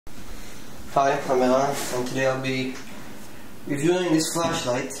Hi, I'm Eran, and today I'll be reviewing this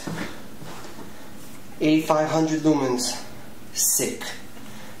flashlight, 8500 lumens, sick,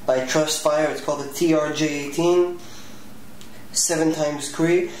 by Trustfire. It's called the TRJ18, 7x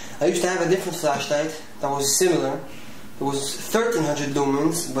Cree. I used to have a different flashlight that was similar. It was 1300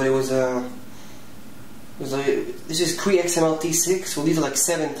 lumens, but it was this is Cree XMLT6, so these are like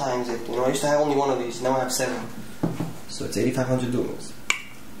 7 times it. You know, I used to have only one of these, now I have 7. So it's 8500 lumens.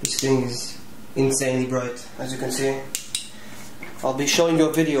 This thing is insanely bright, as you can see. I'll be showing you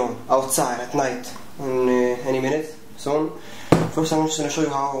a video outside at night in any minute soon. First, I'm just going to show you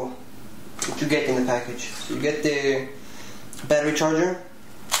what you get in the package. So you get the battery charger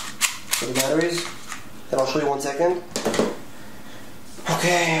for the batteries. Then I'll show you 1 second.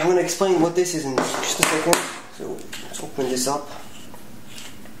 Okay, I'm going to explain what this is in just a second. So let's open this up.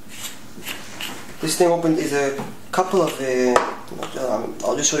 This thing opened is a couple of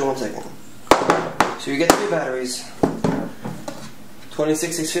I'll just show you 1 second. So you get 3 batteries,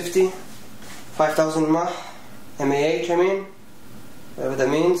 26650, 5000 mAh, I mean, whatever that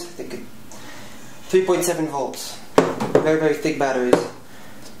means. I think 3.7 volts. Very, very thick batteries.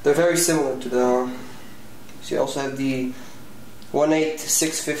 They're very similar to the. So you also have the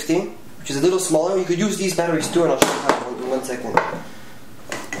 18650, which is a little smaller. You could use these batteries too, and I'll show you how in 1 second.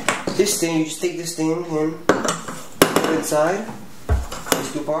 This thing, you just take this thing in, put it inside,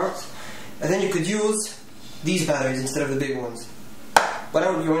 these 2 parts. And then you could use these batteries instead of the big ones. But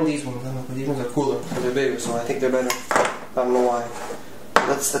I would recommend these ones. I don't know, but these ones are cooler because they're bigger, so I think they're better. I don't know why.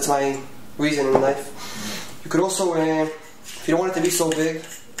 That's my reason in life. You could also, if you don't want it to be so big,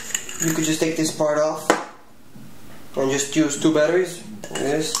 you could just take this part off and just use 2 batteries, like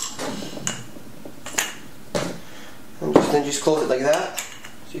this. And then just close it like that,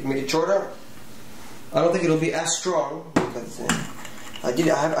 so you can make it shorter. I don't think it'll be as strong because I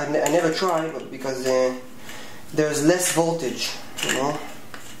never tried, but because there's less voltage, you know.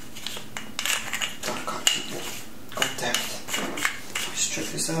 God damn it! Let's check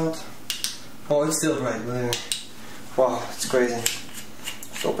this out. Oh, it's still bright. Believe me. Wow, it's crazy.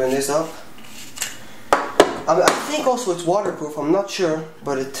 Let's open this up. I think also it's waterproof. I'm not sure,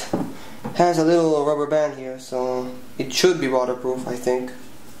 but it has a little rubber band here, so it should be waterproof. I think.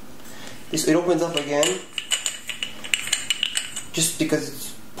 It opens up again. Just because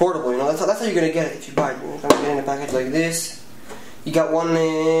it's portable, you know, that's how you're gonna get it if you buy it. You're gonna get it in a package like this. You got one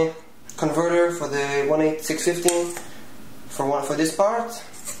converter for the 18650 for this part,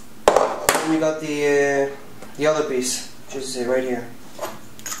 and you got the other piece, which is right here,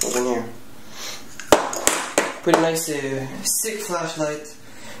 goes in here. Pretty nice, sick flashlight.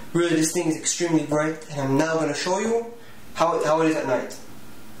 Really, this thing is extremely bright, and I'm now gonna show you how it is at night.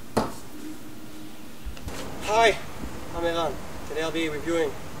 Hi, I'm Eran. Today I'll be reviewing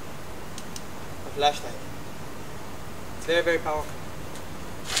a flashlight. It's very, very powerful.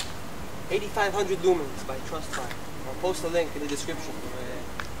 8500 lumens by Trustfire. I'll post a link in the description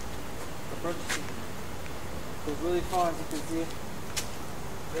for purchasing. It goes really far, as you can see.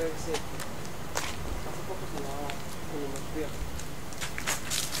 Very sick.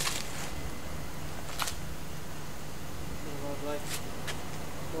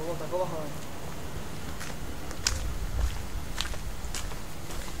 Go behind.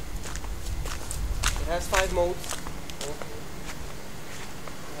 It has 5 modes. It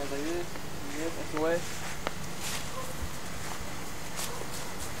has like this, that's the way.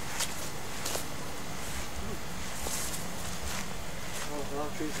 Oh, there's a lot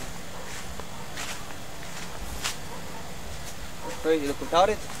of trees there. That's crazy. Look, without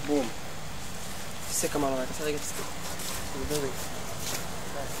it, boom. Sick amount of light. That's how they get to the building.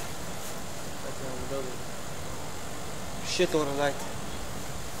 Right there on the building. Shit load of light.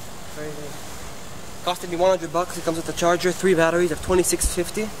 Crazy. Costed me $100. It comes with a charger, 3 batteries of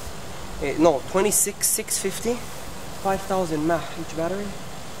 2650. No, 26650. 5000 mAh each battery.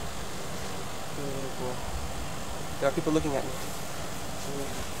 Really cool. There are people looking at me.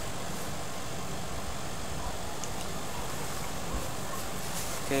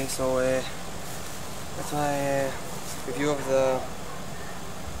 Okay, so that's my review of the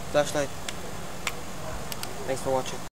flashlight. Thanks for watching.